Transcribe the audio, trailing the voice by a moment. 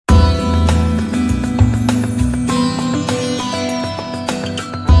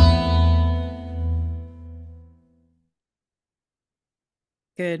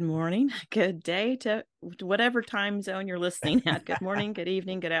Good morning, good day to whatever time zone you're listening at. Good morning, good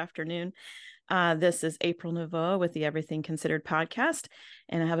evening, good afternoon. This is April Nouveau with the Everything Considered podcast,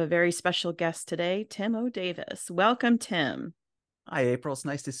 and I have a very special guest today, Tim O. Davis. Welcome, Tim. Hi, April. It's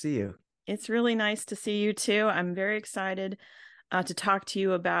nice to see you. It's really nice to see you too. I'm very excited to talk to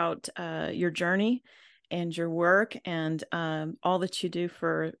you about your journey and your work and all that you do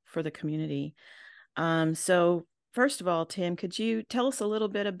for the community. So first of all, Tim, could you tell us a little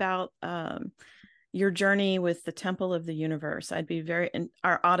bit about your journey with the Temple of the Universe?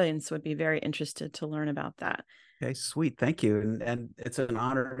 Our audience would be very interested to learn about that. Okay, sweet. Thank you. And it's an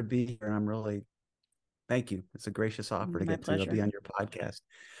honor to be here. And thank you. It's a gracious offer to My get to be pleasure. on your podcast.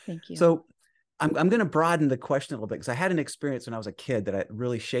 Thank you. So I'm going to broaden the question a little bit because I had an experience when I was a kid that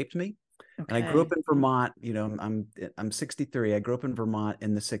really shaped me. And I grew up Okay. in Vermont. I'm 63. I grew up in Vermont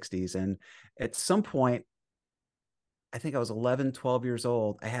in the 60s. And at some point, I think I was 11, 12 years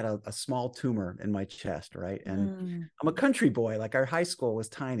old. I had a small tumor in my chest, right? And Mm, I'm a country boy. Like our high school was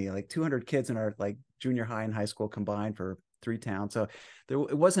tiny, like 200 kids in our like junior high and high school combined for three towns. So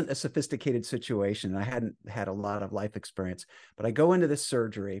it wasn't a sophisticated situation. I hadn't had a lot of life experience, but I go into this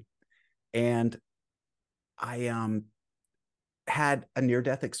surgery and I had a near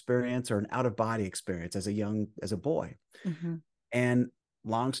death experience or an out of body experience as a boy. hmm And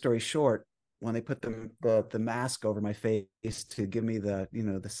long story short, when they put the mask over my face to give me the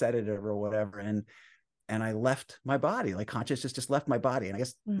sedative or whatever, and I left my body, like consciousness just left my body. And I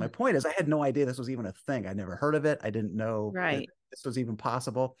guess my mm, point is I had no idea this was even a thing. I'd never heard of it. I didn't know that right. this was even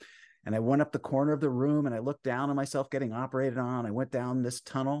possible. And I went up the corner of the room and I looked down on myself getting operated on. I went down this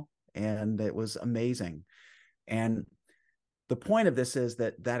tunnel and it was amazing. And the point of this is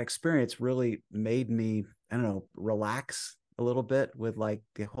that experience really made me, I don't know, relax a little bit with like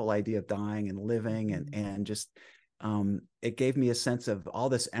the whole idea of dying and living and Mhm. just it gave me a sense of all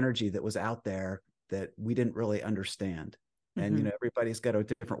this energy that was out there that we didn't really understand. And Mhm. everybody's got a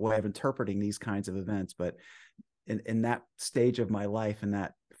different way of interpreting these kinds of events, but in that stage of my life and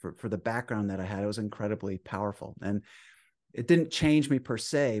that for the background that I had, it was incredibly powerful. And it didn't change me per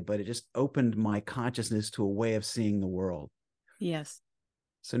se, but it just opened my consciousness to a way of seeing the world. Yes.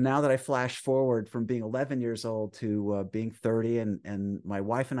 So now that I flash forward from being 11 years old to being 30, and my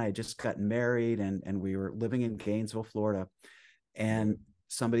wife and I had just gotten married, and we were living in Gainesville, Florida, and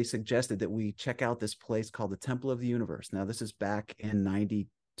somebody suggested that we check out this place called the Temple of the Universe. Now, this is back in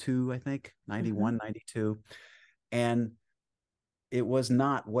 92, I think, hmm 91, 92. And it was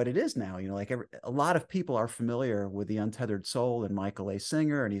not what it is now. Like a lot of people are familiar with the Untethered Soul and Michael A.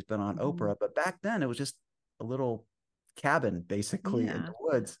 Singer, and he's been on hmm Oprah. But back then, it was just a little cabin, basically, in Yeah. the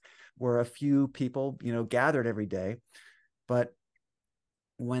woods, where a few people, gathered every day. But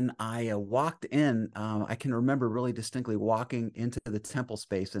when I walked in, I can remember really distinctly walking into the temple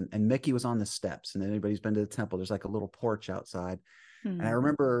space, and Mickey was on the steps. And anybody's been to the temple, there's like a little porch outside. And I Hmm.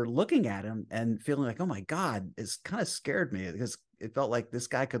 remember looking at him and feeling like, oh my God, it's kind of scared me because it felt like this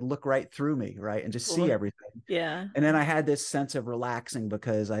guy could look right through me, right? And just see Cool. everything. Yeah. And then I had this sense of relaxing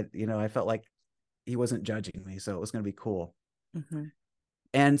because I felt like he wasn't judging me. So it was going to be cool. hmm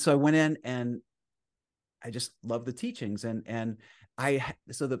And so I went in and I just loved the teachings.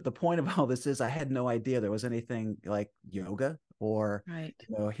 So the point of all this is I had no idea there was anything like yoga or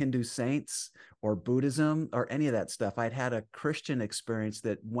Right. Hindu saints or Buddhism or any of that stuff. I'd had a Christian experience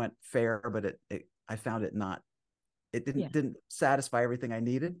that went fair, but I found it not. It Yeah. didn't satisfy everything I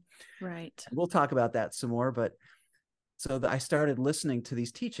needed. Right. We'll talk about that some more. But I started listening to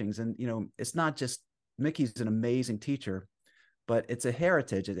these teachings, and it's not just Mickey's an amazing teacher, but it's a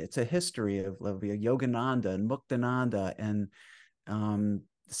heritage. It's a history of Yogananda and Muktananda and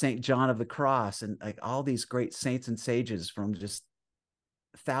Saint John of the Cross and like all these great saints and sages from just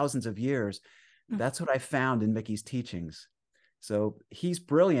thousands of years. Mm. That's what I found in Mickey's teachings. So he's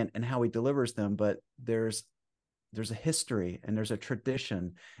brilliant in how he delivers them, but there's a history and there's a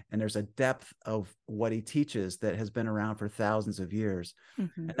tradition and there's a depth of what he teaches that has been around for thousands of years. hmm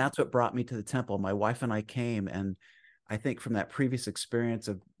And that's what brought me to the temple. My wife and I came, and I think from that previous experience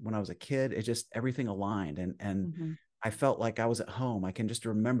of when I was a kid, it just everything aligned, and hmm I felt like I was at home. I can just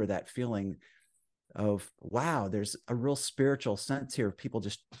remember that feeling of, wow, there's a real spiritual sense here of people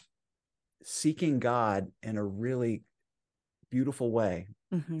just seeking God in a really beautiful way,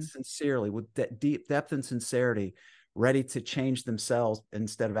 hmm sincerely, with deep depth and sincerity, ready to change themselves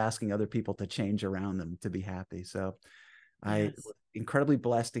instead of asking other people to change around them to be happy. So I Yes. was incredibly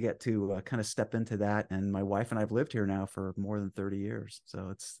blessed to get to kind of step into that. And my wife and I've lived here now for more than 30 years. So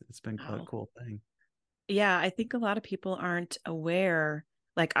it's been quite a Wow. cool thing. Yeah, I think a lot of people aren't aware.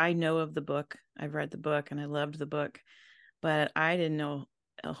 Like I know of the book. I've read the book and I loved the book, but I didn't know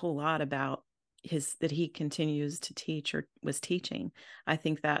a whole lot about his that he continues to teach or was teaching. I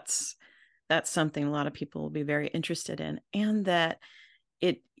think that's something a lot of people will be very interested in. And that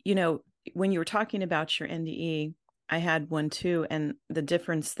it, when you were talking about your NDE, I had one too. And the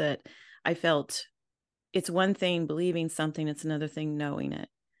difference that I felt, it's one thing believing something, it's another thing knowing it.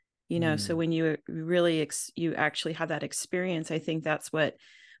 So Mm, when you really you actually have that experience, I think that's what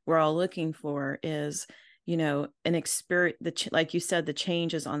we're all looking for is, an experience, like you said, the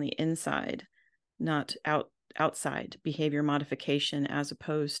change is on the inside, not outside behavior modification, as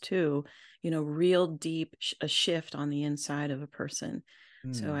opposed to, real deep a shift on the inside of a person.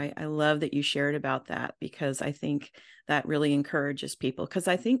 So mm. I love that you shared about that, because I think that really encourages people, because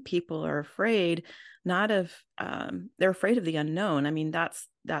I think people are afraid, not of they're afraid of the unknown. I mean, that's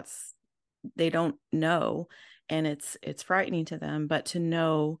they don't know, and it's frightening to them. But to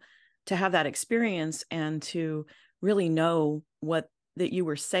know, to have that experience, and to really know what that you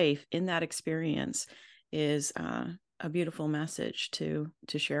were safe in that experience is a beautiful message to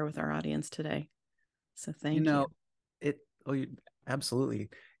share with our audience today. So You thank you. know, it, oh, absolutely.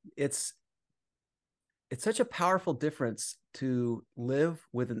 It's, it's such a powerful difference to live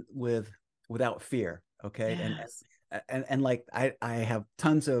without fear. Okay. Yes. And like I have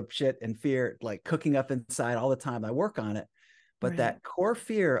tons of shit and fear like cooking up inside all the time. I work on it. But Right. that core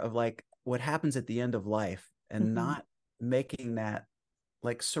fear of like what happens at the end of life and Mm-hmm. not making that,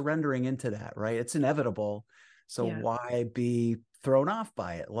 like surrendering into that, right? It's inevitable. So Yeah. why be thrown off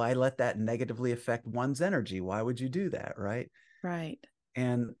by it? Why let that negatively affect one's energy? Why would you do that, right? Right.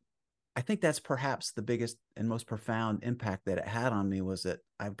 And I think that's perhaps the biggest and most profound impact that it had on me was that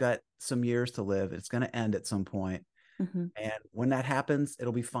I've got some years to live. It's going to end at some point. Mm-hmm. And when that happens,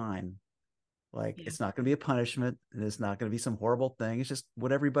 it'll be fine. Like Yeah. it's not going to be a punishment and it's not going to be some horrible thing. It's just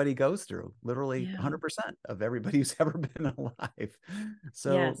what everybody goes through. Literally Yeah. 100% of everybody who's ever been alive.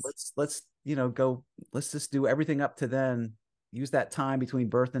 So Yes. let's, go, let's just do everything up to then. Use that time between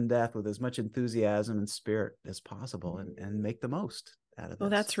birth and death with as much enthusiasm and spirit as possible and make the most out of Well,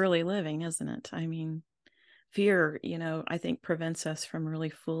 this. that's really living, isn't it? I mean, fear, I think prevents us from really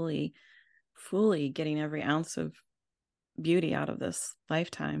fully getting every ounce of beauty out of this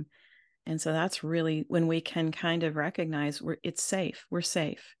lifetime. And so that's really when we can kind of recognize it's safe. We're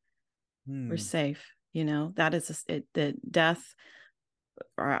safe. We're Hmm. safe. That is the death,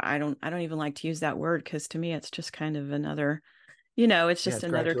 or I don't even like to use that word, because to me it's just kind of another, it's Yeah, just it's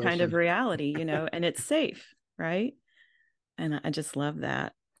another kind of graduation. reality, and it's safe, right? And I just love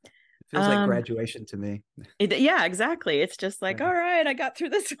that. It feels like Um, graduation to me. yeah, exactly. It's just like, Yeah. all right, I got through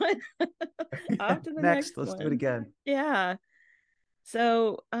this one. Off to the Next, next let's do it one. again. Yeah.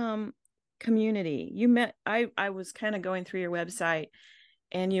 So, community. I was kind of going through your website,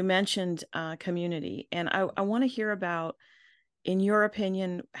 and you mentioned community, and I want to hear about, in your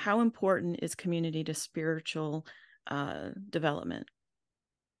opinion, how important is community to spiritual development?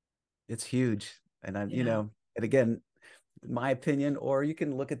 It's huge. And Yeah. and again, my opinion, or you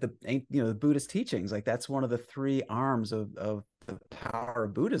can look at the Buddhist teachings. Like that's one of the three arms of the power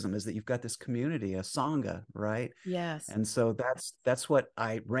of Buddhism is that you've got this community, a sangha, right? Yes. And so that's what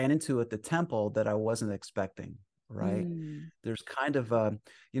I ran into at the temple that I wasn't expecting, right? Mm, There's kind of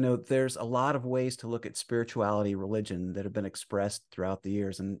there's a lot of ways to look at spirituality, religion that have been expressed throughout the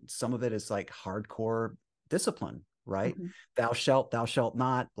years, and some of it is like hardcore discipline, right? hmm. Thou shalt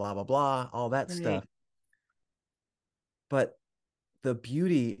not, blah blah blah, all that Right. stuff. But the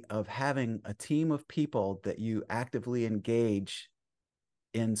beauty of having a team of people that you actively engage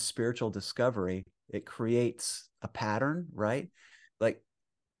in spiritual discovery, it creates a pattern, right? Like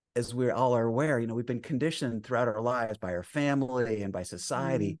as we all are aware, we've been conditioned throughout our lives by our family and by Mm,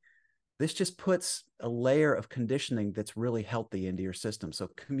 society. This just puts a layer of conditioning that's really healthy into your system. So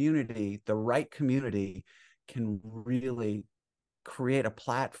community, the right community can really create a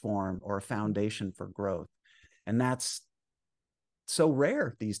platform or a foundation for growth. And that's so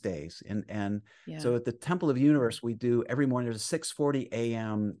rare these days. And yeah. so at the Temple of the Universe, we do every morning. There's a 6:40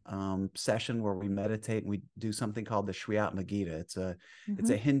 a.m. Session where we meditate and we do something called the Sri Atma Gita. It's Hmm.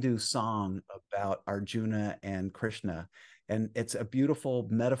 a Hindu song about Arjuna and Krishna, and it's a beautiful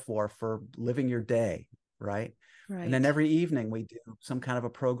metaphor for living your day, right? And then Right. every evening we do some kind of a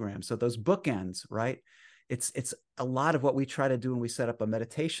program. So those bookends, right? It's a lot of what we try to do when we set up a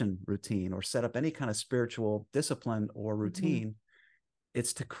meditation routine or set up any kind of spiritual discipline or Hmm. routine.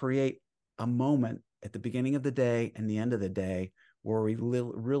 It's to create a moment at the beginning of the day and the end of the day where we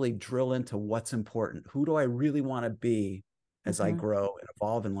really drill into what's important. Who do I really want to be as I Hmm. grow and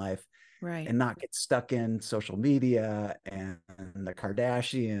evolve in life, Right. and not get stuck in social media and the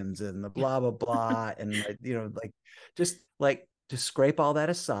Kardashians and the Yeah. blah blah blah and like just like just scrape all that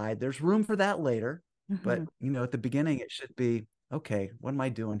aside. There's room for that later, Hmm. but at the beginning it should be, okay, what am I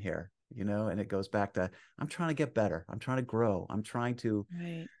doing here? And it goes back to, I'm trying to get better. I'm trying to grow. I'm trying to,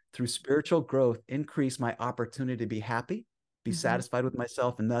 Right. through spiritual growth, increase my opportunity to be happy, be Hmm. satisfied with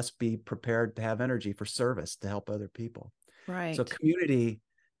myself, and thus be prepared to have energy for service to help other people. So Right. community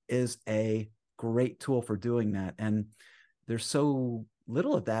is a great tool for doing that. And there's so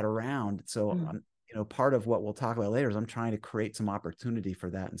little of that around. So Mm. part of what we'll talk about later is I'm trying to create some opportunity for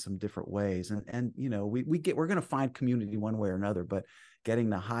that in some different ways. And we're going to find community one way or another, but getting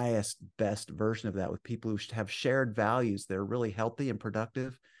the highest, best version of that with people who have shared values that are really healthy and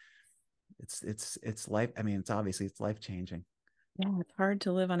productive. It's life. I mean, it's life changing. Yeah, it's hard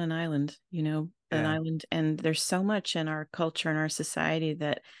to live on an Yeah. island, and there's so much in our culture and our society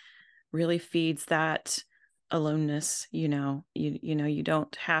that really feeds that aloneness. You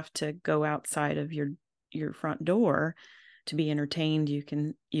don't have to go outside of your front door to be entertained. You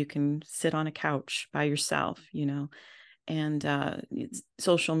can sit on a couch by yourself, and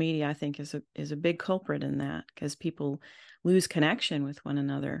social media, I think, is a big culprit in that, because people lose connection with one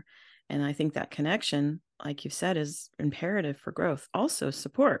another, and I think that connection, like you said, is imperative for growth. Also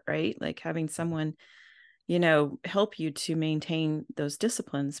support, right? Like having someone help you to maintain those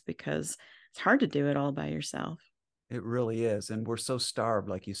disciplines, because it's hard to do it all by yourself. It really is. And we're so starved,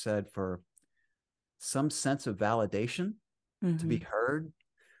 like you said, for some sense of validation, to be Hmm. heard.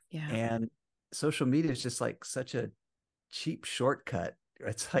 Yeah. And social media is just like such a cheap shortcut.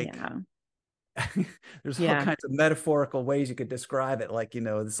 It's like Yeah. there's all Yeah. kinds of metaphorical ways you could describe it. Like,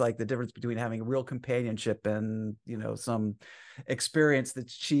 it's like the difference between having real companionship and, some experience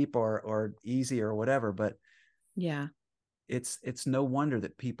that's cheap or easy or whatever. But Yeah. it's no wonder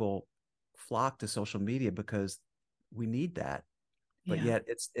that people flock to social media, because we need that. But Yeah. yet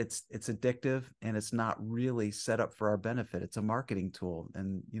it's addictive, and it's not really set up for our benefit. It's a marketing tool.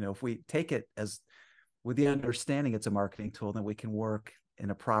 And if we take it as with the understanding it's a marketing tool, then we can work in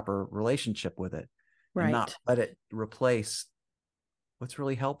a proper relationship with it and not Right. let it replace what's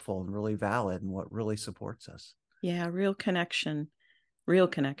really helpful and really valid and what really supports us. Yeah. Real connection. Real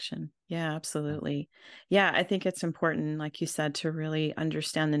connection. Yeah, Yeah. absolutely. Yeah, I think it's important, like you said, to really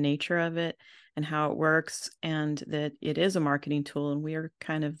understand the nature of it and how it works, and that it is a marketing tool, and we are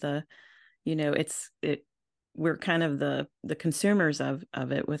kind of we're kind of the consumers of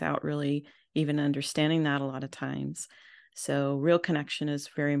it without really even understanding that a lot of times. So real connection is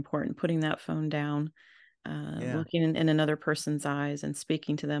very important. Putting that phone down, Yeah. looking in another person's eyes and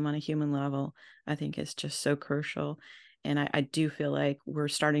speaking to them on a human level, I think is just so crucial. And I do feel like we're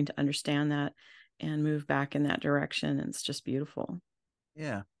starting to understand that and move back in that direction. And it's just beautiful.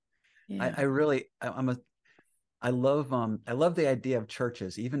 Yeah. I, Yeah. I really I'm a I love the idea of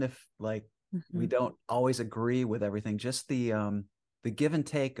churches, even if like we Hmm. don't always agree with everything. Just the give and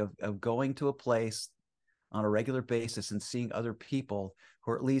take of going to a place on a regular basis and seeing other people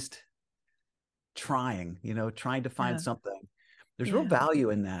who are at least trying to find Yeah. something. There's real Yeah. value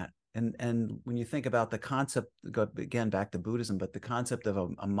in that. And when you think about the concept, go again back to Buddhism, but the concept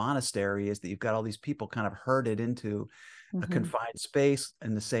of a monastery is that you've got all these people kind of herded into a Hmm. confined space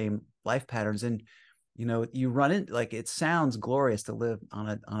and the same life patterns. And you run in, like, it sounds glorious to live on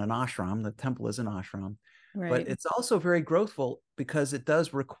an ashram. The temple is an ashram, but Right. it's also very growthful, because it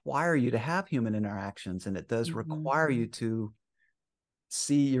does require you to have human interactions, and it does Hmm. require you to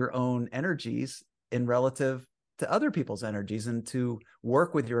see your own energies in relative to other people's energies, and to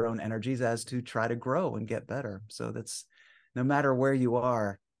work with your own energies as to try to grow and get better. So that's, no matter where you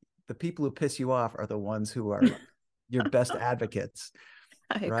are, the people who piss you off are the ones who are your best advocates,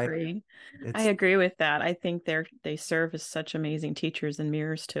 I right? agree. I It's agree with that. I think they serve as such amazing teachers and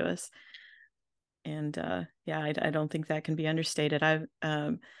mirrors to us. And yeah, I don't think that can be understated. I've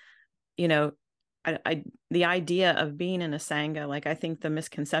you know I the idea of being in a sangha, like, I think the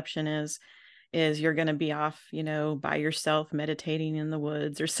misconception is you're going to be off, by yourself meditating in the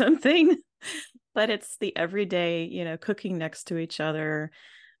woods or something. But it's the everyday, cooking next to each other,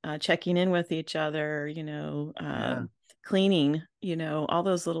 checking in with each other, yeah, cleaning, all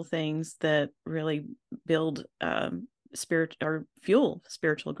those little things that really build spirit or fuel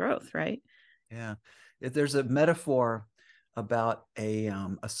spiritual growth, right? yeah. There's a metaphor about a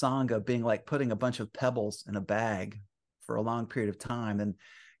sangha being like putting a bunch of pebbles in a bag for a long period of time, and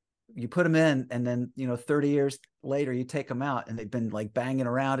you put them in, and then 30 years later you take them out, and they've been like banging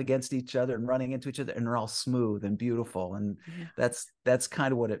around against each other and running into each other, and they're all smooth and beautiful. And Yeah, that's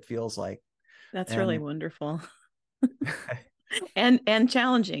kind of what it feels like. that's really And wonderful. And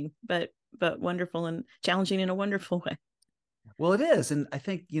challenging, but wonderful, and challenging in a wonderful way. well, it is. And I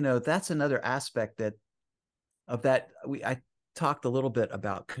think that's another aspect that of that. talked a little bit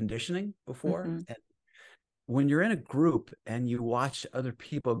about conditioning before. Mm-hmm. And when you're in a group and you watch other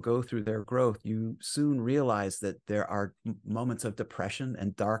people go through their growth, you soon realize that there are moments of depression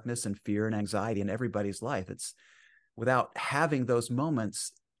and darkness and fear and anxiety in everybody's life. It's without having those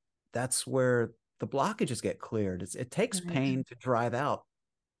moments, that's where the blockages get cleared. It takes Right. pain to drive out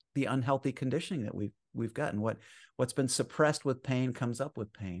the unhealthy conditioning that we've gotten. What's been suppressed with pain comes up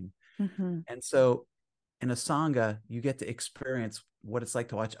with pain. Mm-hmm. And so in a sangha, you get to experience what it's like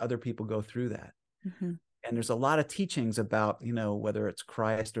to watch other people go through that. Mm-hmm. And there's a lot of teachings about, whether it's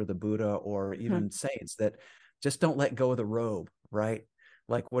Christ or the Buddha or Mm-hmm. even saints, that just don't let go of the robe, right?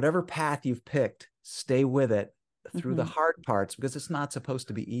 Like whatever path you've picked, stay with it through the Mm-hmm. hard parts, because it's not supposed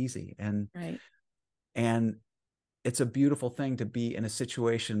to be easy. Right. And it's a beautiful thing to be in a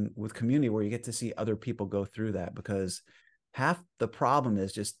situation with community where you get to see other people go through that, because half the problem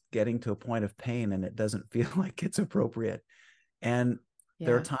is just getting to a point of pain and it doesn't feel like it's appropriate. And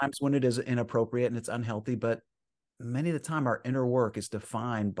there are Yeah. times when it is inappropriate and it's unhealthy, but many of the time our inner work is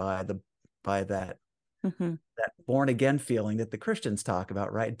defined by Mm-hmm. that born again feeling that the Christians talk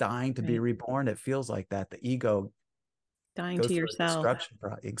about, right? Dying to be Right. reborn. It feels like that. The ego Dying goes to through a yourself. destruction.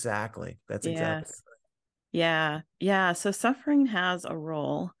 Exactly. That's exactly. Yes. Yeah. Yeah. So suffering has a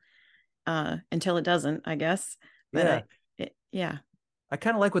role, until it doesn't, I guess. But Yeah. yeah. I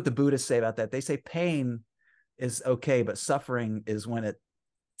kind of like what the Buddhists say about that. They say pain is okay, but suffering is when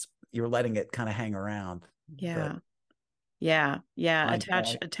you're letting it kind of hang around. But Yeah. Yeah. Yeah. mind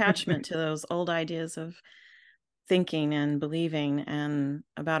blowing. Attachment to those old ideas of thinking and believing and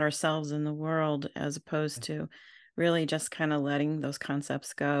about ourselves in the world, as opposed to really just kind of letting those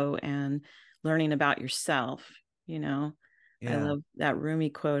concepts go and learning about yourself. You know, I Yeah. love that Rumi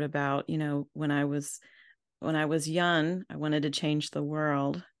quote about, when I was young, I wanted to change the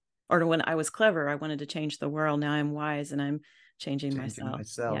world. Or when I was clever, I wanted to change the world. Now I'm wise and I'm changing Changing myself.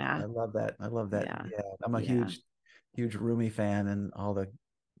 myself. Yeah. I love that. I love that. Yeah. Yeah. I'm a Yeah. huge Rumi fan and all the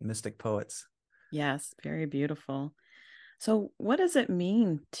mystic poets. Yes. Very beautiful. So, what does it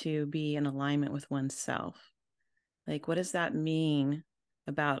mean to be in alignment with oneself? Like, what does that mean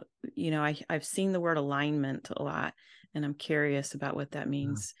about, I've seen the word alignment a lot, and I'm curious about what that Uh,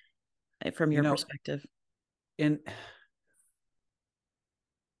 means from you your know, perspective. in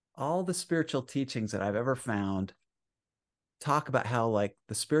all the spiritual teachings that I've ever found, talk about how like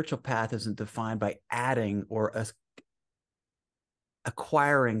the spiritual path isn't defined by adding or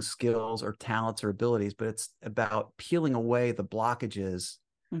acquiring skills or talents or abilities, but it's about peeling away the blockages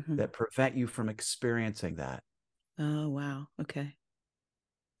Hmm. that prevent you from experiencing that. Oh, wow. Okay.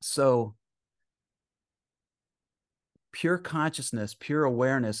 So pure consciousness, pure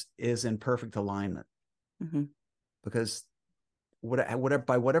awareness is in perfect alignment, Hmm. because whatever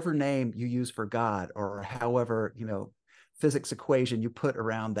by whatever name you use for God, or however, physics equation you put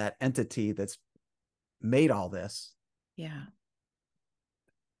around that entity that's made all this, Yeah.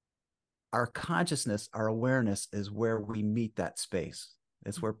 our consciousness, our awareness is where we meet that space.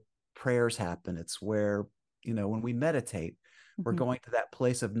 It's where prayers happen. It's where, when we meditate, we're Hmm. going to that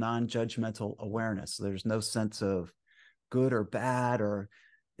place of non-judgmental awareness. There's no sense of good or bad, or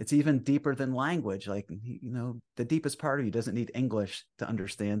it's even deeper than language. Like, the deepest part of you doesn't need English to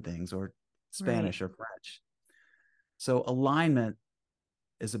understand things, or Right. Spanish or French. So alignment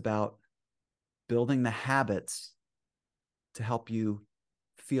is about building the habits to help you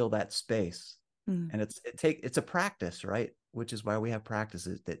feel that space. Mm. And it's a practice, right? Which is why we have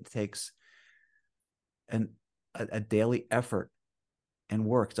practices. That takes a daily effort and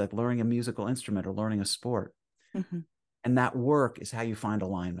work. It's like learning a musical instrument or learning a sport. Hmm. And that work is how you find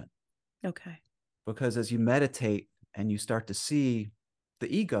alignment. Okay. Because as you meditate and you start to see the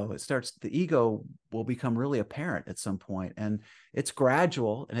ego will become really apparent at some point. And it's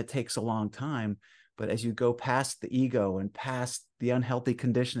gradual and it takes a long time. But as you go past the ego and past the unhealthy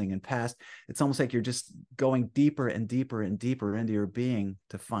conditioning and past, it's almost like you're just going deeper and deeper and deeper into your being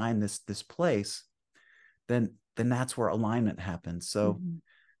to find this place. Then that's where alignment happens. So Hmm.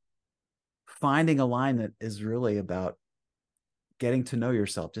 finding alignment is really about getting to know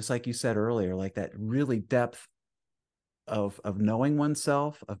yourself, just like you said earlier, like that really depth of knowing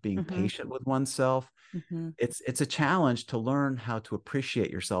oneself, of being Hmm. patient with oneself. Hmm. It's a challenge to learn how to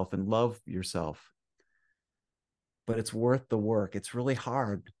appreciate yourself and love yourself, but it's worth the work. It's really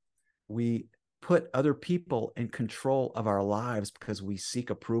hard. We put other people in control of our lives because we seek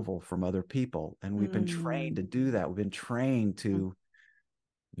approval from other people, and we've been trained Mm. to do that. We've been trained to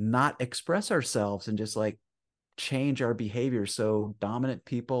not express ourselves and just like change our behavior so dominant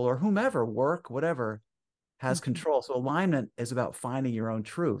people or whomever, work, whatever, has Hmm. control. So alignment is about finding your own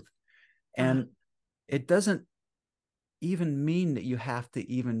truth. Ah. And it doesn't even mean that you have to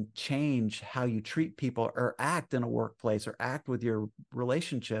even change how you treat people or act in a workplace or act with your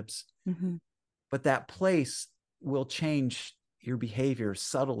relationships. Mm-hmm. But that place will change your behavior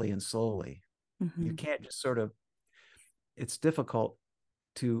subtly and slowly. You Mm-hmm. can't just sort of, it's difficult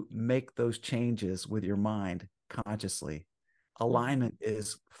to make those changes with your mind consciously. Alignment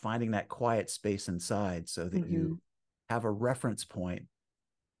is finding that quiet space inside so that Mm-hmm. you have a reference point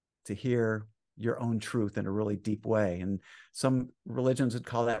to hear your own truth in a really deep way. And some religions would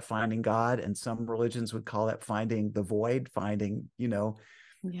call that finding God, and some religions would call that finding the void, finding,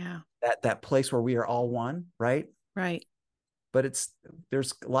 Yeah. that place where we are all one, right? Right. But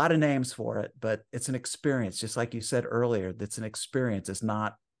there's a lot of names for it, but it's an experience, just like you said earlier. That's an experience. It's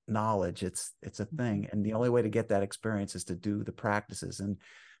not knowledge. It's a Mm-hmm. thing. And the only way to get that experience is to do the practices. And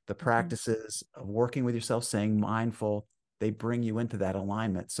the Mm-hmm. practices of working with yourself, saying mindful, they bring you into that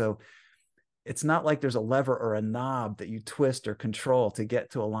alignment. So it's not like there's a lever or a knob that you twist or control to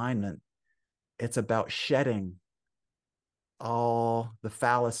get to alignment. It's about shedding all the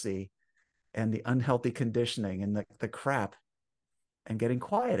fallacy and the unhealthy conditioning and the crap, and getting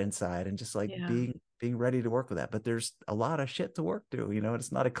quiet inside and just like Yeah. being ready to work with that. But there's a lot of shit to work through.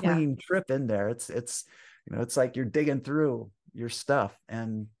 It's not a Yeah. clean trip in there. It's like you're digging through your stuff,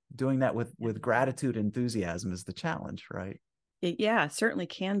 and doing that with gratitude and enthusiasm is the challenge, right? Yeah, it certainly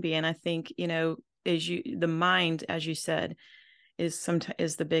can be. And I think, the mind, as you said, is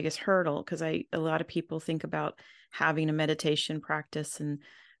the biggest hurdle, because a lot of people think about having a meditation practice and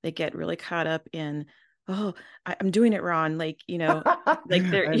they get really caught up in, oh, I'm doing it wrong. Like they're,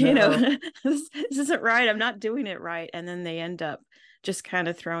 I know. this isn't right. I'm not doing it right. And then they end up just kind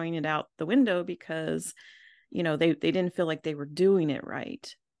of throwing it out the window because, they didn't feel like they were doing it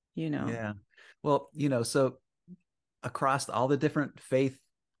right, you know. Yeah. Well, so across all the different faith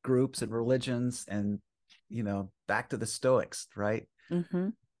groups and religions, and back to the Stoics, right? Mm-hmm.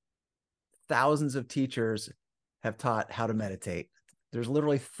 Thousands of teachers have taught how to meditate. There's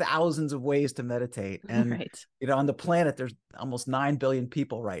literally thousands of ways to meditate. And, Right. on the planet, there's almost 9 billion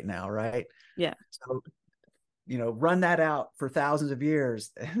people right now, right? Yeah. So, run that out for thousands of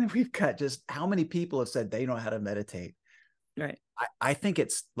years. And we've got just how many people have said they know how to meditate. Right. I think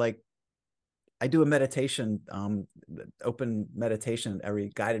it's like, I do a meditation, open meditation, every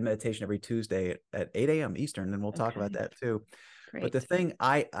guided meditation every Tuesday at 8 a.m. Eastern, and we'll talk about Okay. that too. But the Great. thing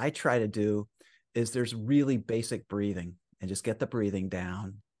I try to do is there's really basic breathing, and just get the breathing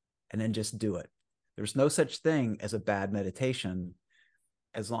down and then just do it. There's no such thing as a bad meditation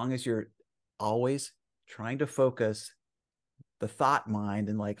as long as you're always trying to focus the thought mind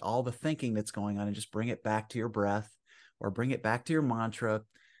and like all the thinking that's going on, and just bring it back to your breath or bring it back to your mantra.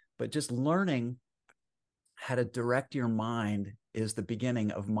 But just learning how to direct your mind is the beginning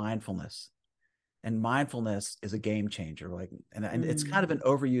of mindfulness. And mindfulness is a game changer. Like, and it's kind of Mm. an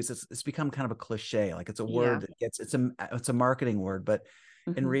overuse. It's become kind of a cliche. Like, it's a word Yeah. that gets, it's a marketing word, but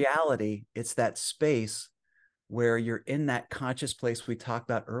in Mm-hmm. reality, it's that space where you're in that conscious place we talked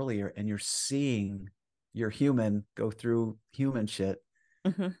about earlier, and you're seeing your human go through human shit,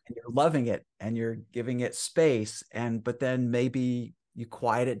 Mm-hmm. and you're loving it, and you're giving it space. But then maybe you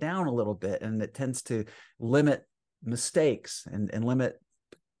quiet it down a little bit, and it tends to limit mistakes and limit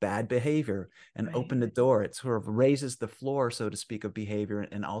bad behavior, and Right. open the door. It sort of raises the floor, so to speak, of behavior,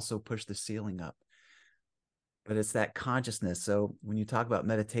 and also push the ceiling up. But it's that consciousness. So when you talk about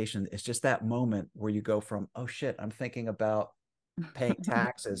meditation, it's just that moment where you go from, oh shit, I'm thinking about paying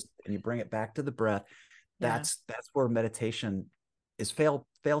taxes, and you bring it back to the breath. Yeah. That's where meditation is fail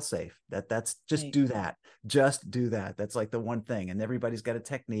safe. That's just Right. do that. Just do that. That's like the one thing. And everybody's got a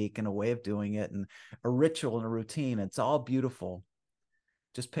technique and a way of doing it, and a ritual and a routine. It's all beautiful.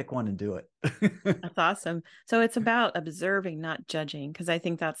 Just pick one and do it. That's awesome. So it's about observing, not judging, because I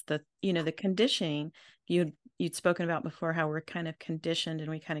think that's the conditioning you'd spoken about before, how we're kind of conditioned and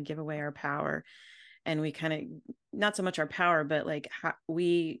we kind of give away our power, and we kind of, not so much our power, but like how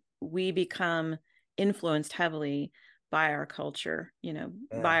we become influenced heavily by our culture, Yeah.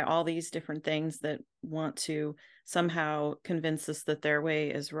 by all these different things that want to somehow convince us that their way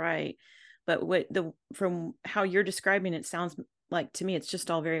is right. But from how you're describing it, sounds like to me it's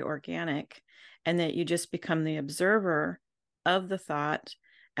just all very organic, and that you just become the observer of the thought,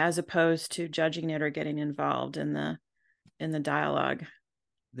 as opposed to judging it or getting involved in the dialogue.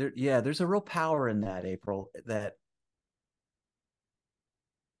 There's a real power in that, April, that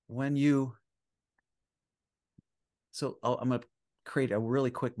when you, I'm going to create a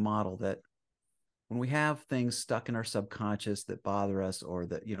really quick model that when we have things stuck in our subconscious that bother us, or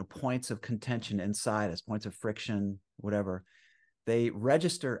that, points of contention inside us, points of friction, whatever, they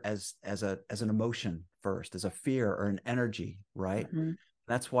register as an emotion first as a fear or an energy, right? Mm-hmm.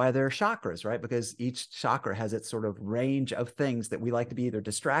 That's why there are chakras, right? Because each chakra has its sort of range of things that we like to be either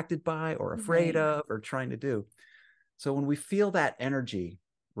distracted by or afraid Right. of or trying to do. So when we feel that energy,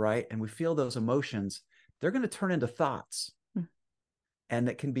 right, and we feel those emotions, they're going to turn into thoughts. Mm. And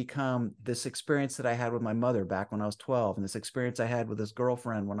it can become this experience that I had with my mother back when I was 12, and this experience I had with this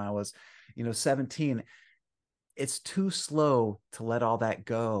girlfriend when I was, 17. It's too slow to let all that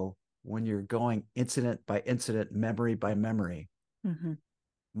go when you're going incident by incident, memory by memory. Mm-hmm.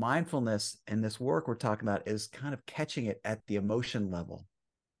 Mindfulness in this work we're talking about is kind of catching it at the emotion level,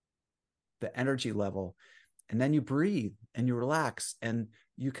 the energy level. And then you breathe and you relax and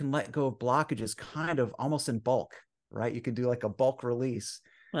you can let go of blockages kind of almost in bulk, right? You can do like a bulk release.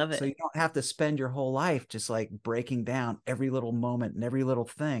 Love So it. you don't have to spend your whole life just like breaking down every little moment and every little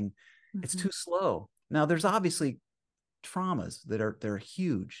thing. It's Mm-hmm. too slow. Now there's obviously traumas that are they're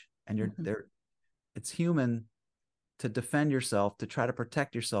huge and Mm-hmm. it's human to defend yourself, to try to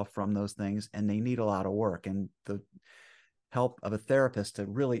protect yourself from those things, and they need a lot of work and the help of a therapist to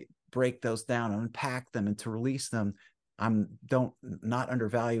really break those down and unpack them and to release them. I'm don't not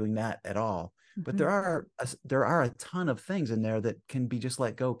undervaluing that at all, but Mm-hmm. there are a ton of things in there that can be just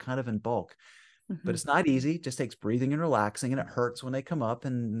let go kind of in bulk. But Mm-hmm. it's not easy. It just takes breathing and relaxing, and it hurts when they come up,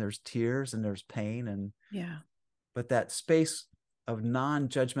 and there's tears and there's pain, and Yeah. but that space of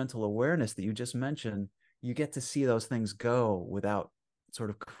non-judgmental awareness that you just mentioned, you get to see those things go without sort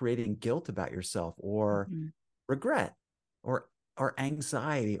of creating guilt about yourself or Mm-hmm. regret or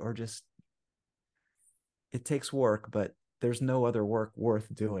anxiety or just it takes work, but there's no other work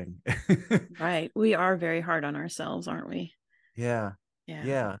worth doing. Right. We are very hard on ourselves, aren't we? Yeah. Yeah.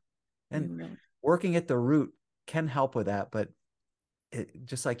 Yeah. We And really. working at the root can help with that, but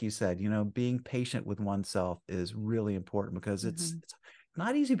just like you said, being patient with oneself is really important because it's, Mm-hmm. it's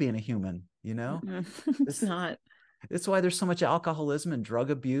not easy being a human, It's it's not. it's why there's so much alcoholism and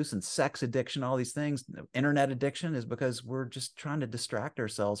drug abuse and sex addiction, all these things. Internet addiction is because we're just trying to distract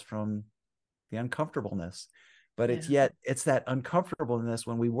ourselves from the uncomfortableness. But Yeah. it's that uncomfortableness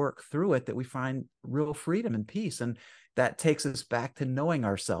when we work through it that we find real freedom and peace. And that takes us back to knowing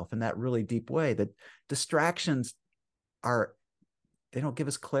ourselves in that really deep way. That distractions are, they don't give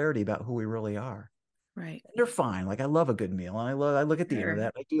us clarity about who we really are. Right. And they're fine. Like I love a good meal and I look at the Sure.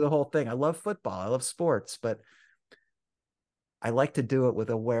 internet, I do the whole thing. I love football, I love sports, but I like to do it with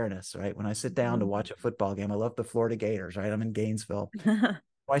awareness, right? When I sit down to Mhm. watch a football game, I love the Florida Gators, right? I'm in Gainesville.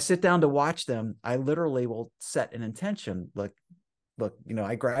 When I sit down to watch them, I literally will set an intention. Look,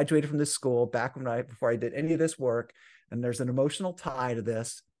 I graduated from this school back before I did any of this work, and there's an emotional tie to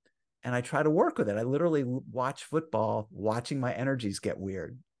this, and I try to work with it. I literally watch football, watching my energies get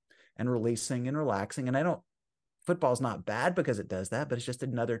weird and releasing and relaxing. And I don't, football's not bad because it does that, but it's just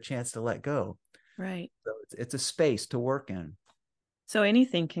another chance to let go. Right. So it's a space to work in. So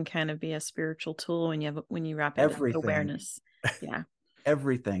anything can kind of be a spiritual tool when you wrap it with Everything, awareness. Yeah.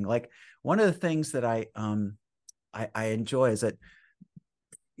 everything. Like one of the things that I enjoy is that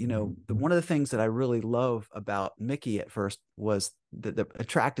one of the things that I really love about Mickey at first was that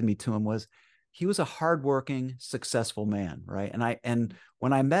attracted me to him was he was a hardworking, successful man, right? And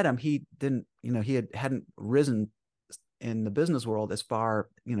when I met him, he didn't, hadn't risen in the business world as far,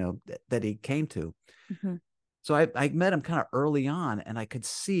 that he came to. Mm-hmm. So I met him kind of early on, and I could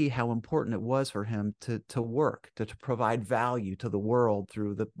see how important it was for him to work, to provide value to the world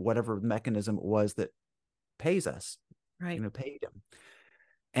through the whatever mechanism it was that pays us, Right. paid him.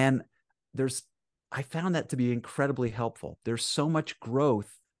 And there's I found that to be incredibly helpful. There's so much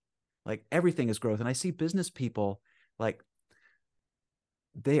growth, like everything is growth. And I see business people like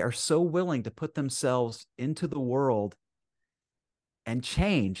they are so willing to put themselves into the world and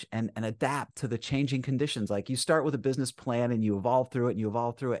change and adapt to the changing conditions. Like you start with a business plan and you evolve through it and you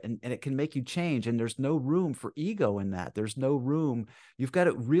evolve through it, and it can make you change. And there's no room for ego in that. There's no room. You've got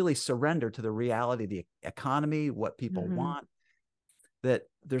to really surrender to the reality of the economy, what people Mm-hmm. want. That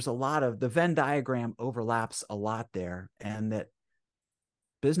there's a lot of the Venn diagram overlaps a lot there, and that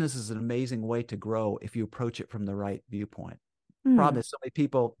business is an amazing way to grow if you approach it from the right viewpoint. Problem Mm. is, so many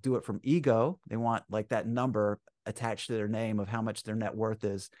people do it from ego. They want like that number attached to their name of how much their net worth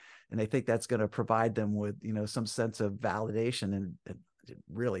is, and they think that's going to provide them with some sense of validation, and it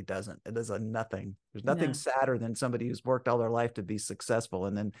really doesn't. It is a nothing. There's nothing No. sadder than somebody who's worked all their life to be successful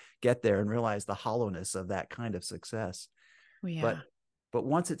and then get there and realize the hollowness of that kind of success. Well, But yeah.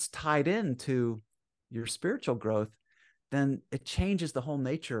 once it's tied into your spiritual growth, then it changes the whole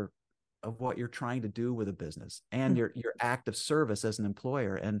nature of what you're trying to do with a business and your act of service as an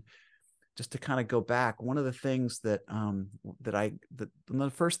employer. And just to kind of go back, one of the things that one of the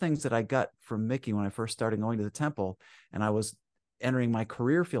first things that I got from Mickey when I first started going to the temple, and I was entering my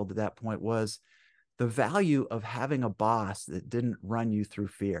career field at that point, was the value of having a boss that didn't run you through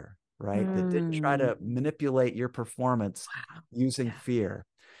fear, right? That didn't try Mm. to manipulate your performance Wow. using Yeah. fear.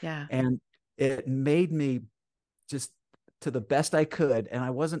 Yeah. And it made me just, to the best I could, and I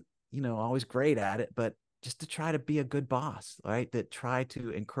wasn't, always great at it, but just to try to be a good boss, right? That try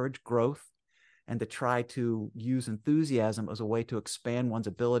to encourage growth and to try to use enthusiasm as a way to expand one's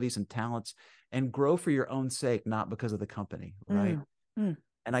abilities and talents and grow for your own sake, not because of the company, right? Mm. Mm.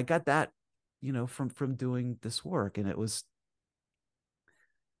 And I got that, from doing this work, and it was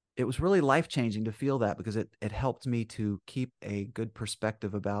really life changing to feel that, because it helped me to keep a good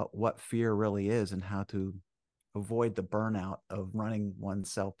perspective about what fear really is and how to avoid the burnout of running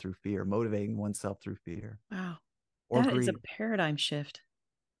oneself through fear, motivating oneself through fear Wow. or That is a greed. paradigm shift.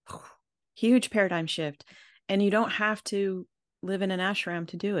 Huge paradigm shift. And you don't have to live in an ashram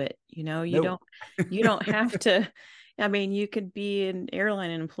to do it. No. You don't have to. I mean, you could be an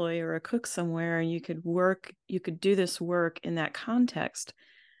airline employee or a cook somewhere and you could do this work in that context.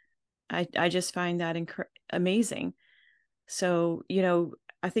 I just find that amazing. So,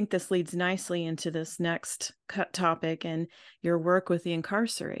 I think this leads nicely into this next topic and your work with the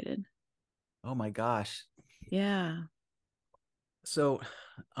incarcerated. Oh my gosh. Yeah. So,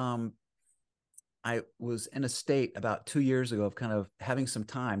 um, I was in a state about 2 years ago of kind of having some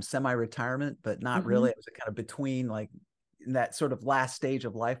time, semi-retirement, but not Hmm. really. I was kind of between, like, in that sort of last stage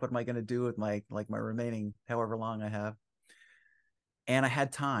of life. What am I going to do with my remaining however long I have? And I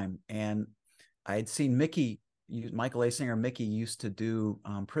had time, and I had seen Michael A. Singer, Mickey used to do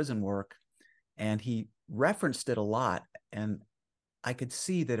prison work, and he referenced it a lot, and I could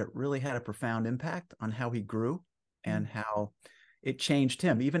see that it really had a profound impact on how he grew and how it changed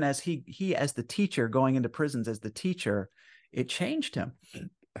him. Even as he as the teacher, going into prisons as the teacher, it changed him.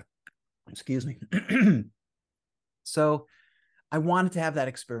 Excuse me. So I wanted to have that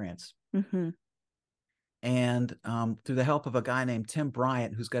experience. Mm-hmm. And through the help of a guy named Tim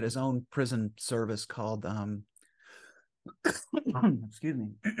Bryant, who's got his own prison service called excuse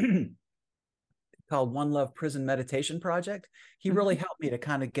me, called One Love Prison Meditation Project. He really Mm-hmm. helped me to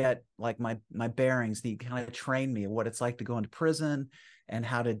kind of get like my bearings. He kind of trained me what it's like to go into prison and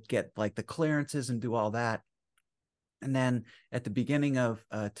how to get like the clearances and do all that. And then at the beginning of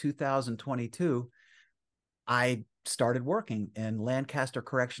 2022, I started working in Lancaster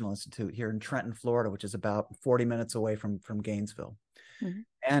Correctional Institute here in Trenton, Florida, which is about 40 minutes away from Gainesville. Mm-hmm.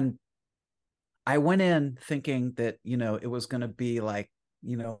 And I went in thinking that, it was going to be like,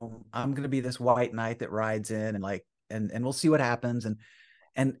 I'm going to be this white knight that rides in and like, and we'll see what happens.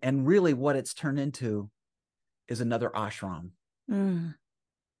 And really what it's turned into is another ashram. Mm.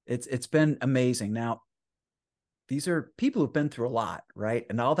 It's been amazing. Now, these are people who've been through a lot, right?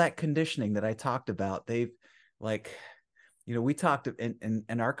 And all that conditioning that I talked about, they've like, we talked in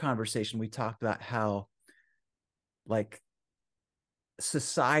our conversation, we talked about how like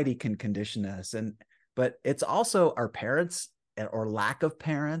society can condition us, but it's also our parents or lack of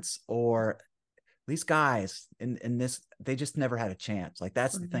parents, or these guys in this, they just never had a chance. Like,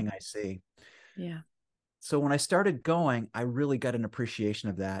 that's the Right. thing I see. Yeah. So when I started going, I really got an appreciation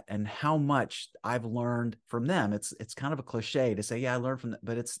of that and how much I've learned from them. It's kind of a cliche to say, yeah, I learned from them,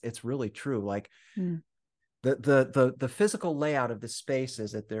 but it's really true. Like, Mm. the physical layout of the space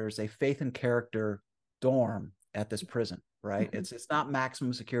is that there's a faith and character dorm at this prison, right? Mm-hmm. It's not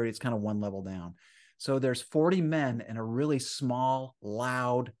maximum security, it's kind of one level down. So there's 40 men in a really small,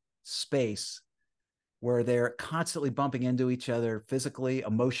 loud space where they're constantly bumping into each other physically,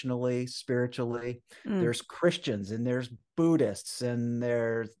 emotionally, spiritually. Mm. There's Christians and there's Buddhists and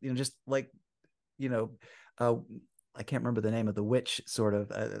there's, just like, you know, uh, I can't remember the name of the witch, sort of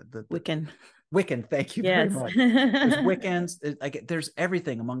the Wiccan. Wiccan. Thank you very Yes. much. There's Wiccans. Like, there's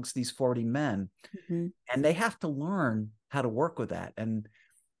everything amongst these 40 men, Hmm. and they have to learn how to work with that. And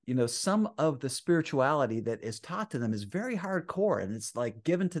some of the spirituality that is taught to them is very hardcore, and it's like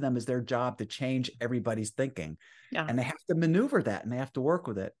given to them as their job to change everybody's thinking, Yeah. and they have to maneuver that and they have to work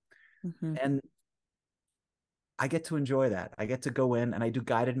with it. Hmm. And I get to enjoy that. I get to go in and I do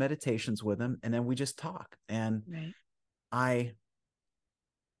guided meditations with them, and then we just talk. And Right. I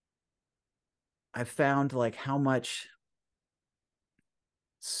I found like how much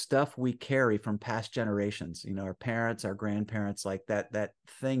stuff we carry from past generations, our parents, our grandparents, like that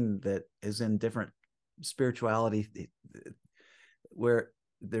thing that is in different spirituality, where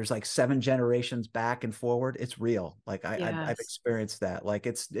there's like 7 generations back and forward. It's real. Like, I've Yes. experienced that. Like,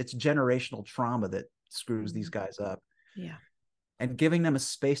 it's generational trauma that screws these Mhm. guys up. Yeah. and giving them a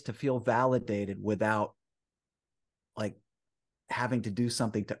space to feel validated without like having to do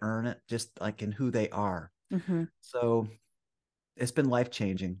something to earn it, just like in who they are. Mm-hmm. So it's been life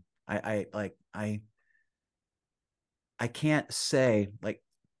changing. I can't say like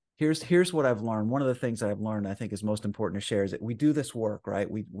here's what I've learned. One of the things that I've learned I think is most important to share is that we do this work, right?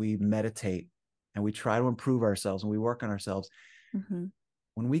 We meditate and we try to improve ourselves and we work on ourselves. Mm-hmm.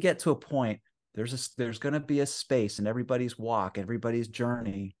 When we get to a point, there's going to be a space in everybody's walk, everybody's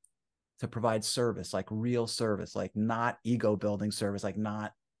journey to provide service, like real service, like not ego building service, like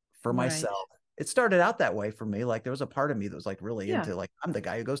not for Right. myself. It started out that way for me. Like there was a part of me that was like really Yeah. into like I'm the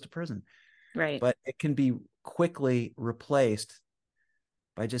guy who goes to prison, Right. but it can be quickly replaced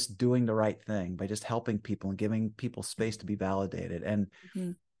by just doing the right thing, by just helping people and giving people space to be validated. And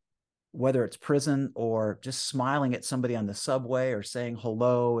Mm-hmm. whether it's prison or just smiling at somebody on the subway or saying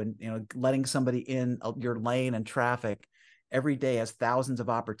hello and letting somebody in your lane and traffic every day has thousands of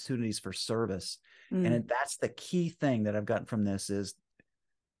opportunities for service. Mm. And that's the key thing that I've gotten from this is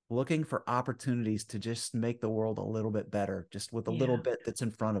looking for opportunities to just make the world a little bit better, just with a little Yeah. bit that's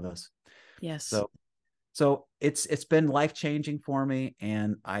in front of us. Yes. So it's been life changing for me,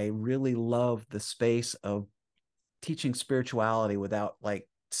 and I really love the space of teaching spirituality without like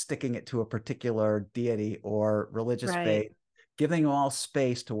sticking it to a particular deity or religious Right. faith, giving them all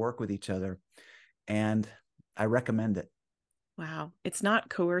space to work with each other. And I recommend it. Wow. It's not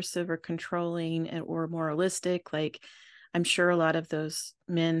coercive or controlling or moralistic. Like, I'm sure a lot of those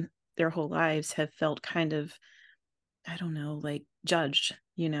men, their whole lives have felt kind of, I don't know, like judged,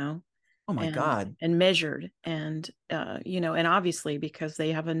 Oh my and God. measured, and and obviously because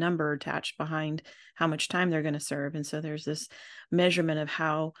they have a number attached behind how much time they're going to serve, and so there's this measurement of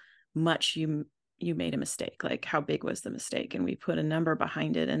how much you made a mistake, like how big was the mistake, and we put a number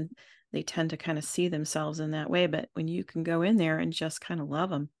behind it, and they tend to kind of see themselves in that way. But when you can go in there and just kind of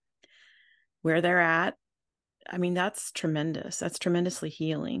love them where they're at, I mean, that's tremendous. That's tremendously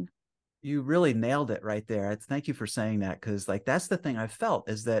healing. You really nailed it right there. Thank you for saying that. Cause like that's the thing I felt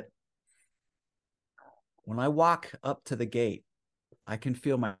is that when I walk up to the gate, I can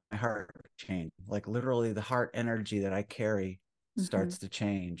feel my heart change. Like literally the heart energy that I carry Mm-hmm. starts to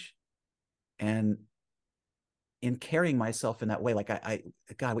change. And in carrying myself in that way, like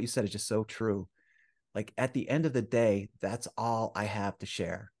God, what you said is just so true. Like at the end of the day, that's all I have to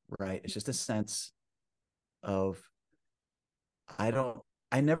share, right? It's just a sense of I don't,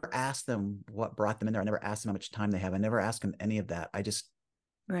 I never asked them what brought them in there. I never asked them how much time they have. I never asked them any of that. I just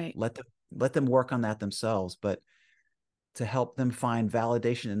Right. let them work on that themselves. But to help them find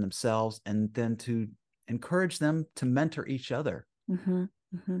validation in themselves and then to encourage them to mentor each other. Mm-hmm.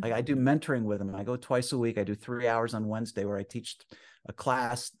 Mm-hmm. Like I do mentoring with them. I go twice a week. I do 3 hours on Wednesday where I teach a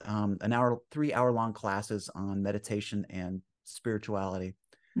class, an hour, 3 hour long classes on meditation and spirituality.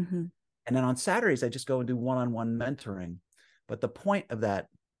 Mm-hmm. And then on Saturdays, I just go and do one-on-one mentoring. But the point of that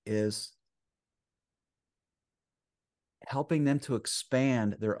is helping them to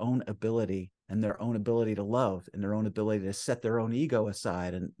expand their own ability and their own ability to love and their own ability to set their own ego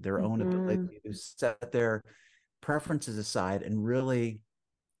aside and their own Mm-hmm. ability to set their preferences aside and really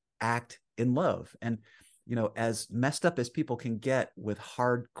act in love. And, as messed up as people can get with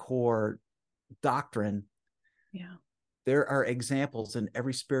hardcore doctrine, Yeah. there are examples in